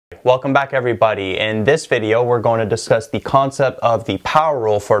welcome back everybody. In this video we're going to discuss the concept of the power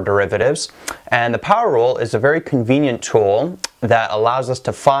rule for derivatives. And the power rule is a very convenient tool that allows us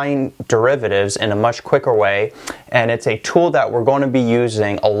to find derivatives in a much quicker way, and it's a tool that we're going to be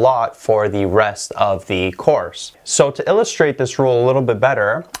using a lot for the rest of the course. So to illustrate this rule a little bit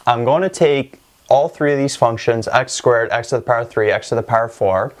better, I'm going to take all three of these functions, x squared, x to the power 3, x to the power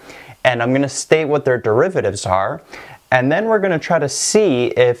 4, and I'm going to state what their derivatives are. And then we're going to try to see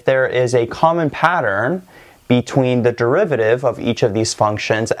if there is a common pattern between the derivative of each of these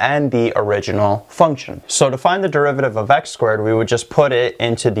functions and the original function. So to find the derivative of x squared, we would just put it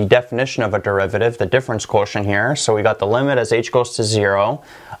into the definition of a derivative, the difference quotient here. So we got the limit as h goes to 0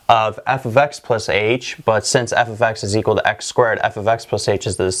 of f of x plus h, but since f of x is equal to x squared, f of x plus h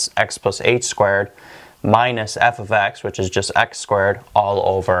is this x plus h squared minus f of x, which is just x squared, all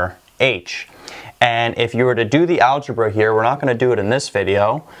over h. And if you were to do the algebra here, we're not going to do it in this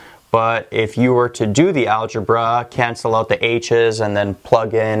video, but if you were to do the algebra, cancel out the h's and then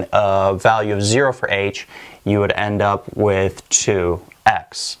plug in a value of 0 for h, you would end up with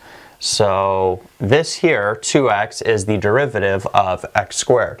 2x. So this here, 2x, is the derivative of x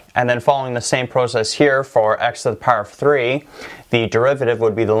squared. And then following the same process here for x to the power of 3, the derivative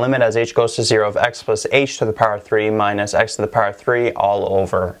would be the limit as h goes to 0 of x plus h to the power 3 minus x to the power 3 all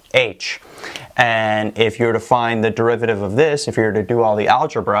over h. And if you were to find the derivative of this, if you were to do all the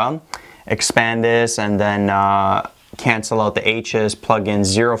algebra, expand this and then cancel out the h's, plug in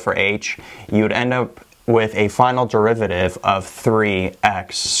 0 for h, you would end up with a final derivative of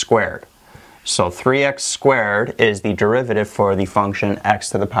 3x squared. So 3x squared is the derivative for the function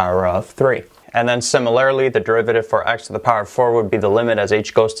x to the power of 3. And then similarly, the derivative for x to the power of 4 would be the limit as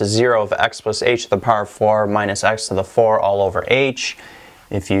h goes to 0 of x plus h to the power of 4 minus x to the 4 all over h.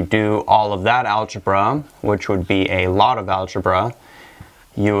 If you do all of that algebra, which would be a lot of algebra,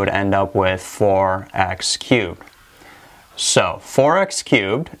 you would end up with 4x cubed. So 4x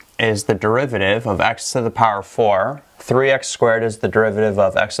cubed is the derivative of x to the power 4, 3x squared is the derivative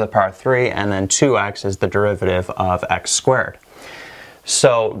of x to the power 3, and then 2x is the derivative of x squared.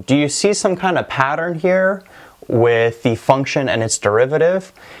 So do you see some kind of pattern here with the function and its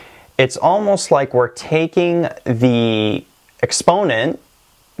derivative? It's almost like we're taking the exponent,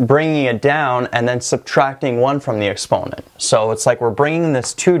 bringing it down, and then subtracting 1 from the exponent. So it's like we're bringing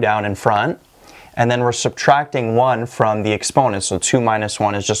this 2 down in front, and then we're subtracting 1 from the exponent. So 2 minus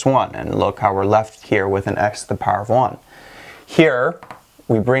 1 is just 1. And look how we're left here with an x to the power of 1. Here,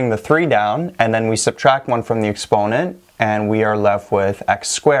 we bring the 3 down, and then we subtract 1 from the exponent, and we are left with x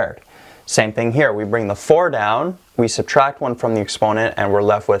squared. Same thing here. We bring the 4 down, we subtract 1 from the exponent, and we're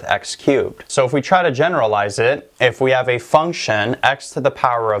left with x cubed. So if we try to generalize it, if we have a function x to the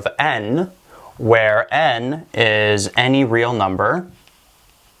power of n, where n is any real number,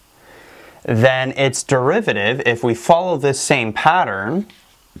 then its derivative, if we follow this same pattern,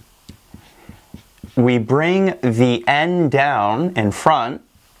 we bring the n down in front,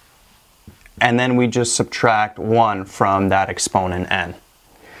 and then we just subtract 1 from that exponent n.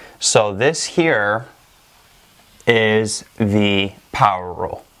 So this here is the power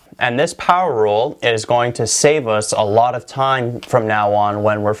rule. And this power rule is going to save us a lot of time from now on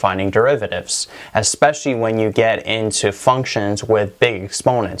when we're finding derivatives, especially when you get into functions with big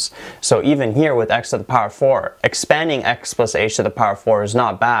exponents. So even here with x to the power 4, expanding x plus h to the power 4 is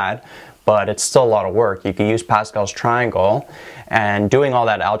not bad, but it's still a lot of work. You could use Pascal's triangle, and doing all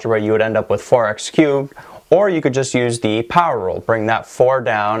that algebra, you would end up with 4x cubed, or you could just use the power rule, bring that 4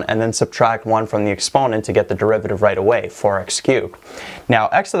 down and then subtract 1 from the exponent to get the derivative right away, 4x cubed. Now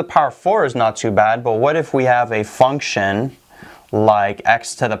x to the power 4 is not too bad, but what if we have a function like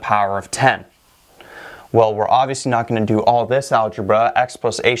x to the power of 10? Well, we're obviously not going to do all this algebra, x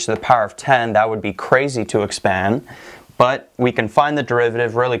plus h to the power of 10, that would be crazy to expand. But we can find the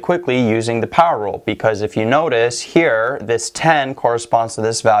derivative really quickly using the power rule, because if you notice here, this 10 corresponds to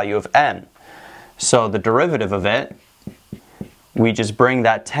this value of n. So the derivative of it, we just bring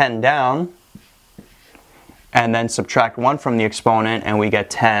that 10 down and then subtract 1 from the exponent, and we get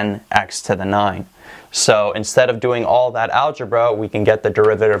 10x to the 9. So instead of doing all that algebra, we can get the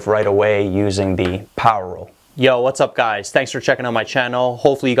derivative right away using the power rule. Yo, what's up guys? Thanks for checking out my channel.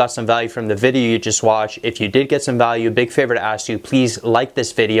 Hopefully you got some value from the video you just watched. If you did get some value, big favor to ask you, please like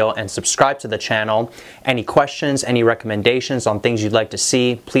this video and subscribe to the channel. Any questions, any recommendations on things you'd like to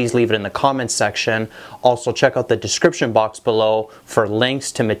see, please leave it in the comments section. Also check out the description box below for links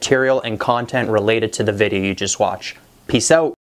to material and content related to the video you just watched. Peace out.